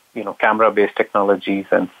technology or camera-based technologies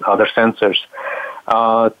and other sensors.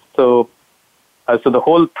 So So the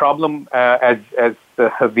whole problem, as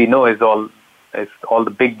we know, is all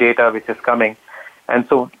the big data which is coming. And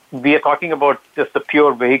so we are talking about just the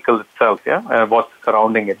pure vehicle itself, what's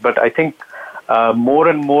surrounding it. But I think more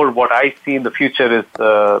and more what I see in the future is,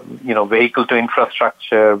 vehicle to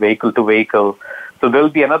infrastructure, vehicle to vehicle. So there will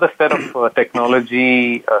be another set of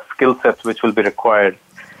technology skill sets which will be required.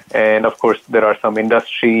 And of course, there are some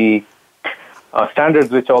industry standards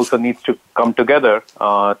which also needs to come together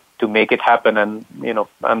to make it happen. And,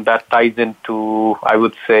 and that ties into, I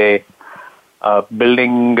would say,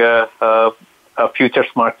 building a future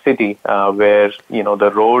smart city where,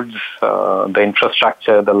 the roads, the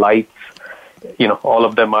infrastructure, the lights, all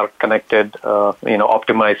of them are connected,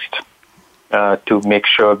 optimized to make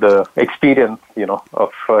sure the experience,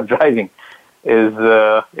 of driving is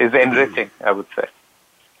enriching, I would say.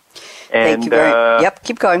 And, Thank you yep,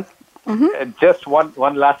 keep going. Mm-hmm. Just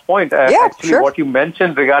one last point. Sure. What you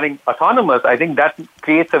mentioned regarding autonomous, I think that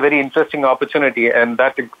creates a very interesting opportunity, and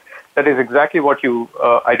that is exactly what you,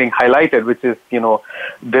 I think, highlighted, which is,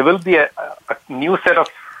 there will be a new set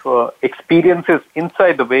of experiences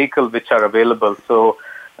inside the vehicle which are available. So,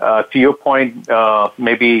 to your point,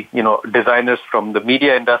 maybe, designers from the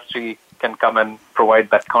media industry can come and provide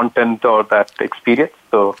that content or that experience.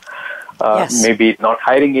 So, yes. Maybe not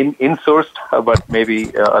hiring in-sourced, but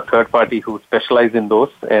maybe a third party who specialize in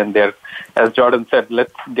those. And they're, as Jordan said,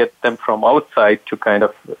 let's get them from outside to kind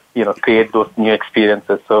of, create those new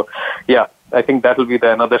experiences. So, yeah, I think that will be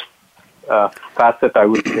another facet, I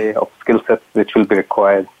would say, of skill sets which will be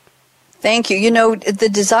required. Thank you. The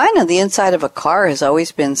design on the inside of a car has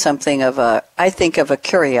always been something of a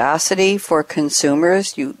curiosity for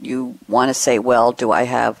consumers. You want to say, well, do I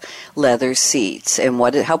have leather seats? And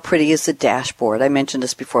how pretty is the dashboard? I mentioned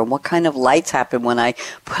this before. And what kind of lights happen when I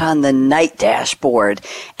put on the night dashboard?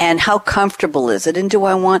 And how comfortable is it? And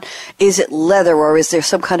is it leather, or is there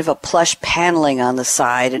some kind of a plush paneling on the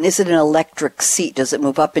side? And is it an electric seat? Does it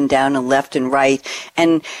move up and down and left and right?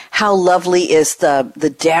 And how lovely is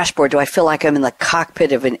the dashboard? Do I feel like I'm in the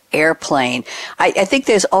cockpit of an airplane? I think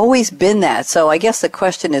there's always been that. So I guess the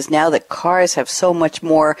question is, now that cars have so much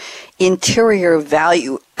more interior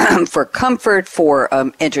value for comfort, for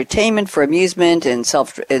entertainment, for amusement, and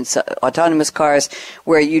autonomous cars,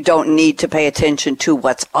 where you don't need to pay attention to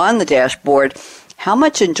what's on the dashboard, how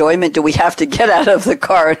much enjoyment do we have to get out of the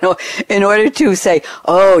car in order to say,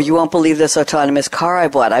 oh, you won't believe this autonomous car I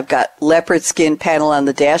bought. I've got leopard skin panel on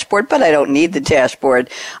the dashboard, but I don't need the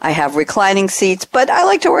dashboard. I have reclining seats, but I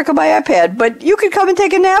like to work on my iPad, but you could come and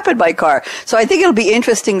take a nap in my car. So I think it'll be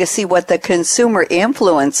interesting to see what the consumer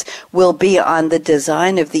influence will be on the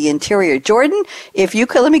design of the interior. Jordan, if you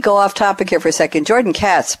could, let me go off topic here for a second. Jordan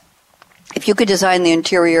Katz, if you could design the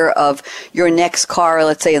interior of your next car,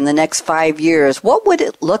 let's say in the next 5 years, what would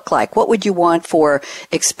it look like? What would you want for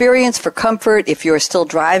experience, for comfort? If you're still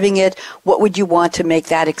driving it, what would you want to make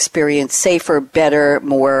that experience safer, better,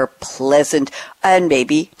 more pleasant, and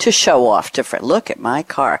maybe to show off to friends? Look at my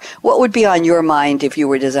car. What would be on your mind if you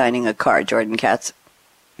were designing a car, Jordan Katz?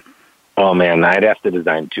 Oh, man, I'd have to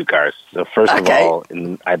design 2 cars. So first of all,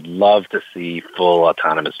 I'd love to see full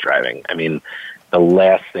autonomous driving. I mean, the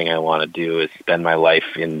last thing I want to do is spend my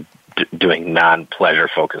life in doing non-pleasure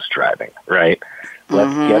focused driving, right?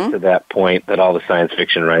 Let's get to that point that all the science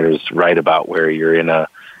fiction writers write about, where you're in a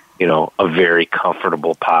very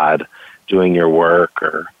comfortable pod doing your work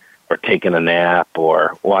or taking a nap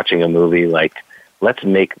or watching a movie. Like,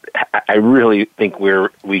 I really think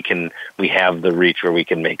we have the reach where we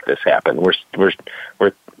can make this happen.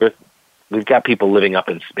 We've got people living up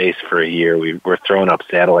in space for a year. We're throwing up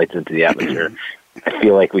satellites into the atmosphere. I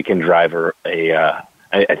feel like we can drive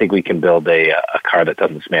I think we can build a car that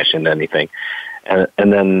doesn't smash into anything.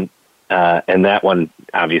 And that one,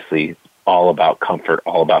 obviously, all about comfort,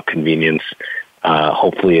 all about convenience.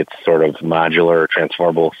 Hopefully it's sort of modular or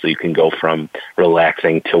transferable, so you can go from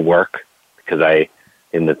relaxing to work, because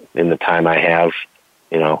in the time I have,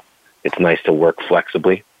 it's nice to work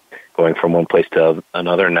flexibly, going from one place to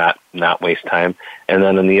another, not waste time. And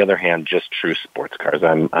then on the other hand, just true sports cars.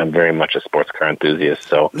 I'm very much a sports car enthusiast.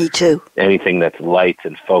 So me too. Anything that's light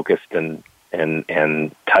and focused and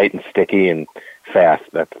tight and sticky and fast,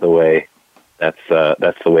 that's the way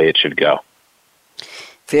it should go.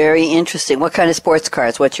 Very interesting. What kind of sports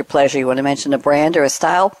cars? What's your pleasure? You want to mention a brand or a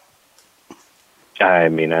style? I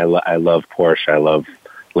mean, I love Porsche. I love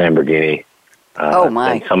Lamborghini.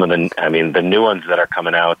 And some of the new ones that are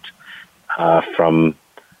coming out from,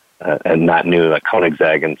 and not new, like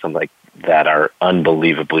Koenigsegg and some like that, are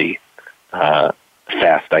unbelievably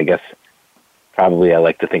fast. I guess probably I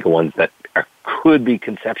like to think of ones that are could be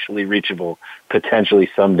conceptually reachable potentially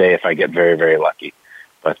someday if I get very, very lucky.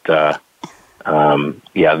 But that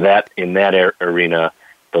in that arena,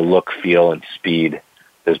 the look, feel, and speed,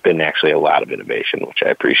 there's been actually a lot of innovation, which I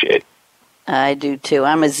appreciate. I do too.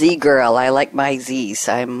 I'm a Z girl. I like my Zs.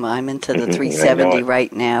 I'm into the 370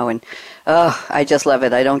 right now, and I just love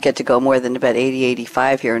it. I don't get to go more than about 80,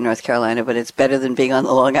 85 here in North Carolina, but it's better than being on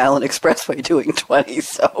the Long Island Expressway doing 20.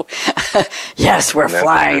 So, yes, we're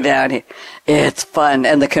flying down here. It's fun,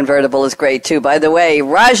 and the convertible is great too. By the way,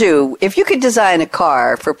 Raju, if you could design a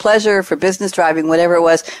car for pleasure, for business driving, whatever it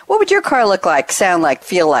was, what would your car look like, sound like,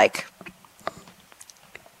 feel like?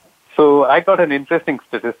 So I got an interesting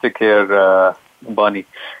statistic here, Bonnie,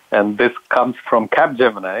 and this comes from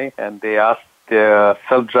Capgemini, and they asked their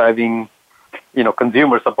self-driving,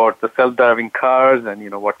 consumers about the self-driving cars and,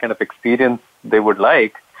 what kind of experience they would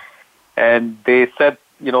like. And they said,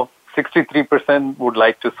 63% would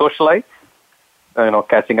like to socialize,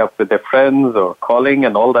 catching up with their friends or calling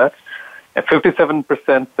and all that. And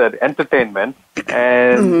 57% said entertainment.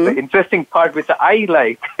 And the interesting part, which I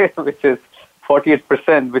like, which is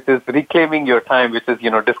 48%, which is reclaiming your time, which is,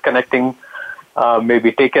 disconnecting,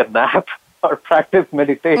 maybe take a nap or practice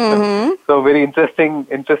meditation. So very interesting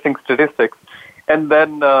statistics. And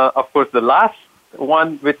then, of course, the last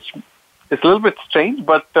one, which is a little bit strange,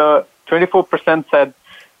 but 24% said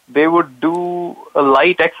they would do a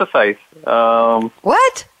light exercise.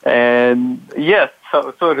 What? And yes,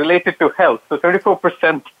 so related to health. So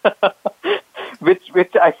 24%,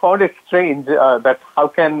 which I found it strange, that how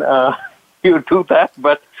can you do that,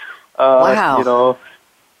 but wow.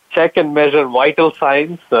 Check and measure vital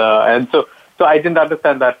signs, and so I didn't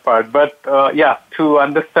understand that part. But to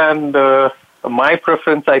understand my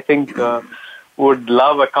preference, I think would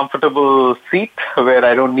love a comfortable seat where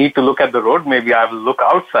I don't need to look at the road. Maybe I will look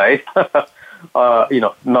outside,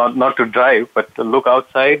 not to drive, but to look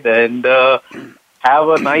outside and have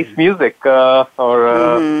a nice music or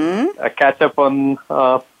a catch up on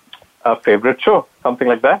a favorite show, something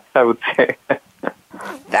like that, I would say.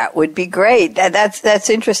 That would be great. That's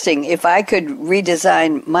interesting. If I could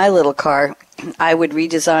redesign my little car, I would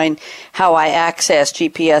redesign how I access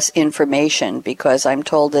GPS information, because I'm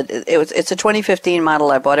told that it's a 2015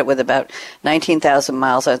 model. I bought it with about 19,000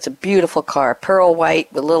 miles. It's a beautiful car, pearl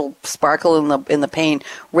white with a little sparkle in the paint,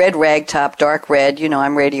 red rag top, dark red.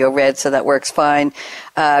 I'm radio red, so that works fine.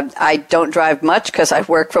 I don't drive much because I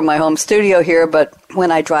work from my home studio here, but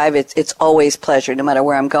when I drive, it's always pleasure, no matter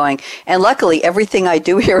where I'm going. And luckily, everything I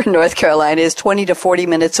do here in North Carolina is 20 to 40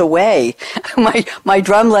 minutes away. My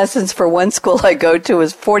drum lessons for one school I go to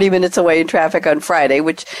is 40 minutes away in traffic on Friday,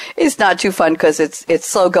 which is not too fun because it's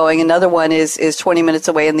slow going. Another one is 20 minutes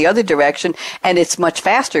away in the other direction, and it's much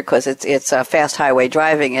faster because it's fast highway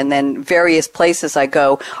driving. And then various places I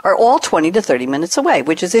go are all 20 to 30 minutes away,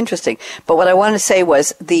 which is interesting. But what I want to say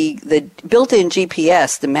was the built-in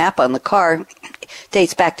GPS, the map on the car,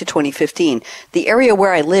 dates back to 2015. The area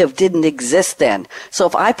where I live didn't exist then. So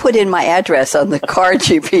if I put in my address on the car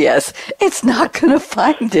GPS, it's not going to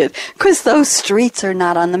find it because those streets are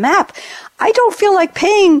not on the map. I don't feel like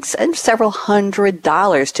paying several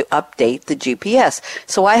 $100s to update the GPS.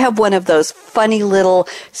 So I have one of those funny little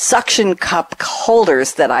suction cup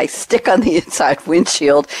holders that I stick on the inside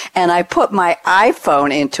windshield, and I put my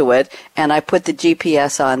iPhone into it, and I put the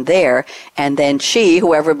GPS on there, and then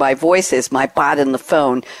whoever my voice is, my bot in the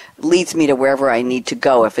phone, leads me to wherever I need to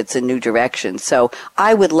go if it's a new direction. So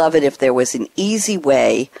I would love it if there was an easy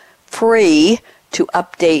way, free, to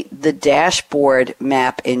update the dashboard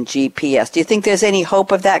map in GPS. Do you think there's any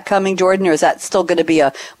hope of that coming, Jordan, or is that still going to be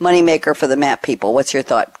a moneymaker for the map people? What's your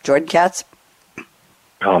thought? Jordan Katz?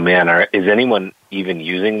 Oh, man. Is anyone even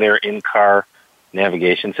using their in-car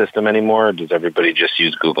navigation system anymore, or does everybody just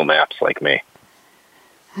use Google Maps like me?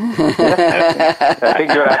 I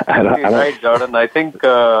think you're absolutely right, Jordan. I think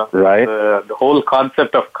the whole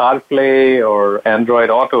concept of CarPlay or Android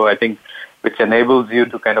Auto, I think, which enables you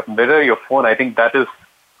to kind of mirror your phone. I think that is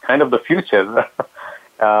kind of the future,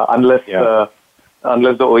 unless the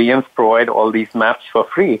OEMs provide all these maps for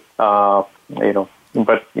free. But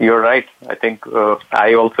you're right. I think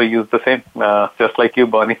I also use the same, just like you,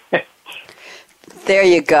 Bonnie. There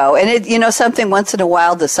you go. And something, once in a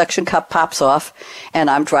while the suction cup pops off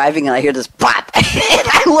and I'm driving and I hear this pop and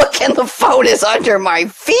I look and the phone is under my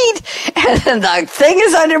feet and the thing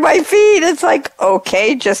is under my feet. It's like,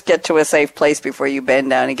 okay, just get to a safe place before you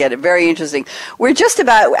bend down and get it. Very interesting. We're just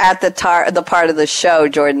about at the part of the show,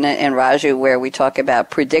 Jordan and Raju, where we talk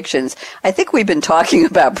about predictions. I think we've been talking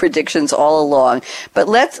about predictions all along, but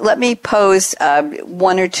let me pose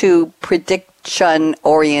one or two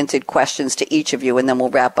question-oriented questions to each of you, and then we'll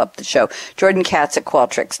wrap up the show. Jordan Katz at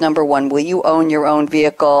Qualtrics. Number one, will you own your own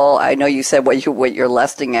vehicle? I know you said what you're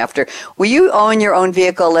lusting after. Will you own your own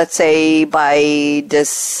vehicle, let's say, by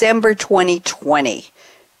December 2020?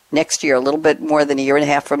 Next year, a little bit more than a year and a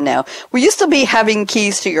half from now. Will you still be having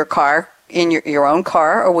keys to your car, in your own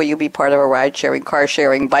car, or will you be part of a ride-sharing,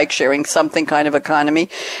 car-sharing, bike-sharing, something kind of economy?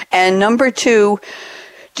 And number two,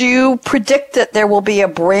 do you predict that there will be a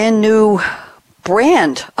brand new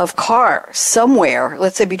brand of car somewhere,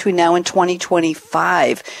 let's say between now and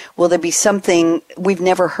 2025? Will there be something we've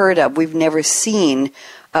never heard of, we've never seen,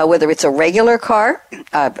 whether it's a regular car,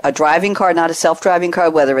 a driving car, not a self-driving car,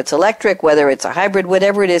 whether it's electric, whether it's a hybrid,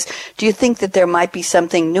 whatever it is? Do you think that there might be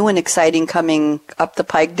something new and exciting coming up the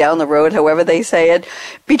pike, down the road, however they say it,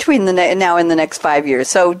 between now and the next 5 years?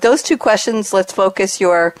 So those two questions, let's focus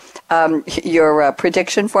your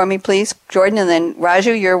prediction for me, please, Jordan, and then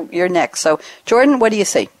Raju, you're next. So, Jordan, what do you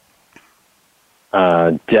see?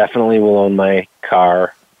 Definitely will own my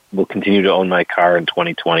car. Will continue to own my car in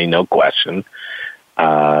 2020, no question.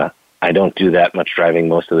 I don't do that much driving.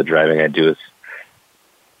 Most of the driving I do is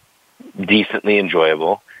decently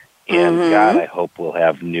enjoyable. And God, I hope we'll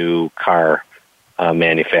have new car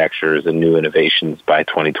manufacturers and new innovations by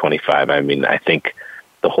 2025. I mean, I think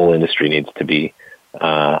the whole industry needs to be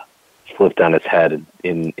flipped on its head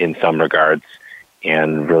in some regards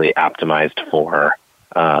and really optimized for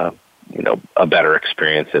a better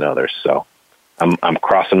experience in others. So I'm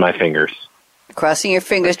crossing my fingers. Crossing your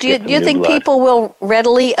fingers. Do you think people will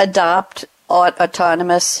readily adopt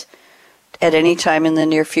autonomous at any time in the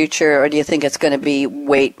near future, or do you think it's going to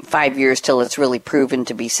wait 5 years till it's really proven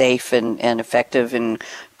to be safe and effective and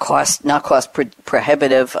not cost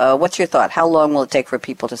prohibitive? What's your thought? How long will it take for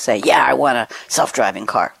people to say, yeah, I want a self-driving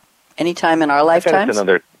car? Any time in our lifetimes?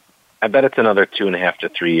 I bet it's another 2.5 to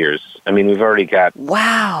 3 years. I mean, we've already got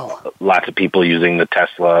lots of people using the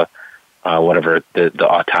Tesla, the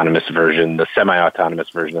autonomous version, the semi-autonomous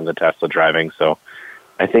version of the Tesla driving. So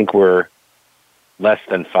I think we're less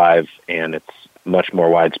than 5, and it's much more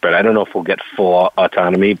widespread. I don't know if we'll get full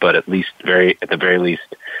autonomy, but at the very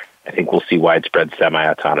least, I think we'll see widespread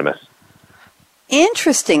semi-autonomous.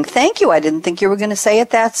 Interesting. Thank you. I didn't think you were going to say it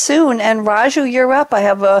that soon. And Raju, you're up. I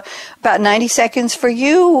have about 90 seconds for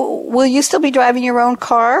you. Will you still be driving your own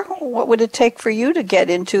car? What would it take for you to get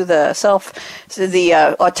into the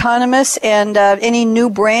autonomous, and any new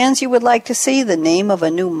brands you would like to see? The name of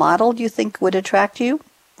a new model you think would attract you?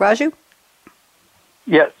 Raju?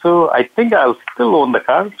 Yeah, so I think I'll still own the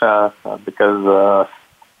car because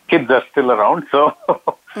kids are still around, so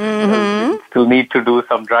still need to do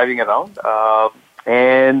some driving around.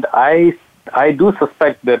 And I do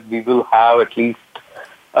suspect that we will have at least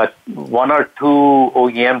 1 or 2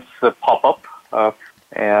 OEMs pop up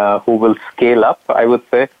who will scale up, I would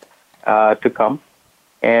say, to come.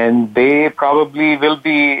 And they probably will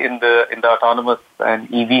be in the autonomous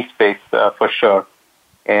and EV space for sure.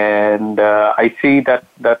 And I see that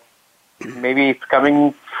maybe it's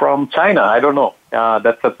coming from China. I don't know.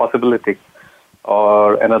 That's a possibility,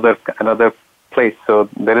 or another place. So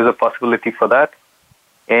there is a possibility for that.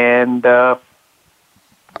 And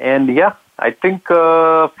yeah, I think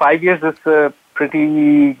 5 years is a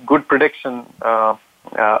pretty good prediction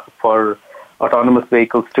for autonomous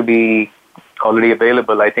vehicles to be already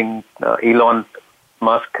available. I think Elon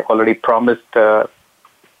Musk already promised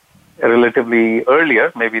relatively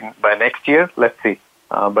earlier, maybe by next year. Let's see.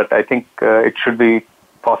 But I think it should be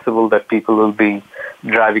possible that people will be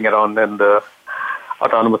driving around in the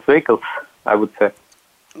autonomous vehicles, I would say.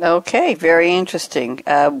 Okay, very interesting.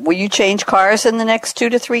 Will you change cars in the next 2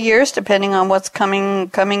 to 3 years, depending on what's coming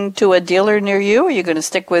to a dealer near you? Are you going to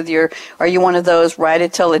stick with are you one of those ride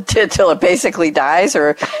it till it basically dies,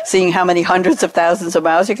 or seeing how many hundreds of thousands of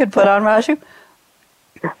miles you could put on, Raju?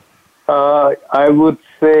 I would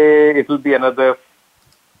say it will be another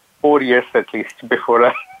 4 years at least before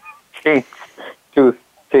I change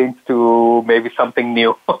to maybe something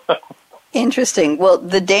new. Interesting. Well,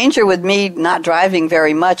 the danger with me not driving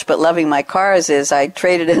very much but loving my cars is I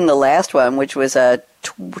traded in the last one, which was a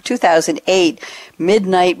 2008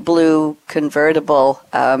 midnight blue convertible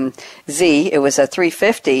Z. It was a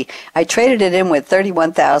 350. I traded it in with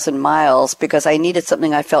 31,000 miles because I needed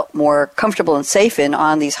something I felt more comfortable and safe in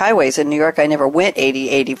on these highways. In New York, I never went 80,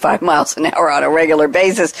 85 miles an hour on a regular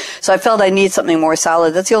basis, so I felt I needed something more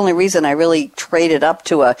solid. That's the only reason I really traded up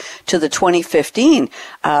to the 2015.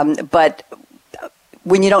 But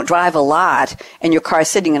when you don't drive a lot and your car's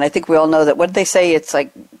sitting, and I think we all know that, what did they say? It's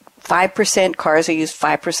like 5% cars are used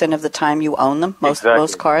 5% of the time you own them.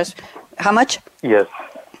 Most cars. How much? Yes.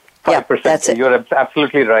 5%. Yeah, that's it. You're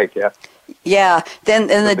absolutely right, yeah. Yeah, then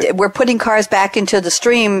we're putting cars back into the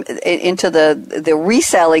stream, into the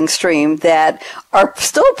reselling stream that are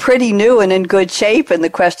still pretty new and in good shape. And the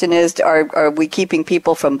question is, are we keeping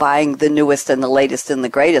people from buying the newest and the latest and the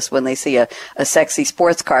greatest when they see a sexy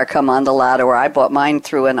sports car come on the lot? Or I bought mine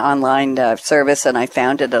through an online service and I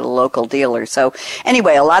found it at a local dealer. So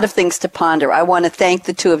anyway, a lot of things to ponder. I want to thank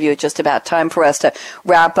the two of you. It's just about time for us to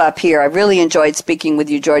wrap up here. I really enjoyed speaking with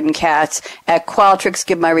you, Jordan Katz at Qualtrics.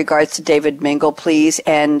 Give my regards to David Mingle, please,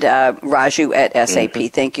 and Raju at SAP. Mm-hmm.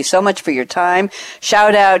 Thank you so much for your time.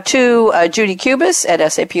 Shout out to Judy Cubis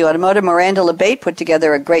at SAP Automotive. Miranda LeBate put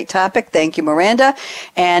together a great topic. Thank you, Miranda.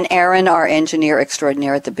 And Aaron, our engineer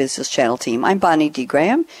extraordinaire at the Business Channel team. I'm Bonnie D.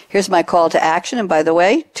 Graham. Here's my call to action. And by the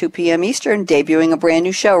way, 2 p.m. Eastern, debuting a brand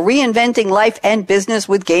new show, Reinventing Life and Business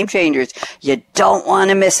with Game Changers. You don't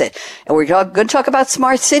want to miss it. And we're going to talk about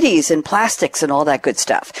smart cities and plastics and all that good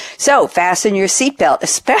stuff. So fasten your seatbelt,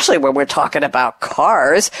 especially when we're talking about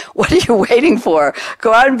cars. What are you waiting for?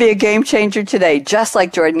 Go out and be a game changer today, just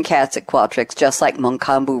like Jordan Katz at Qualtrics, just like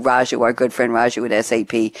Moncombu Raju, our good friend Raju at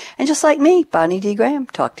SAP, and just like me, Bonnie D. Graham.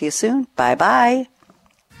 Talk to you soon. Bye-bye.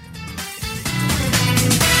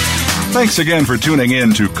 Thanks again for tuning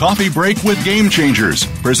in to Coffee Break with Game Changers,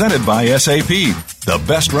 presented by SAP. The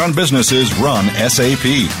best run businesses run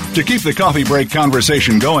SAP. To keep the coffee break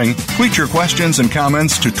conversation going, tweet your questions and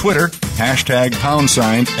comments to Twitter, #SAP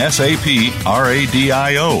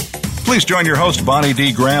RADIO. Please join your host, Bonnie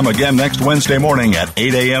D. Graham, again next Wednesday morning at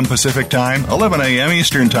 8 a.m. Pacific Time, 11 a.m.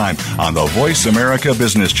 Eastern Time on the Voice America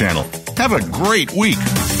Business Channel. Have a great week.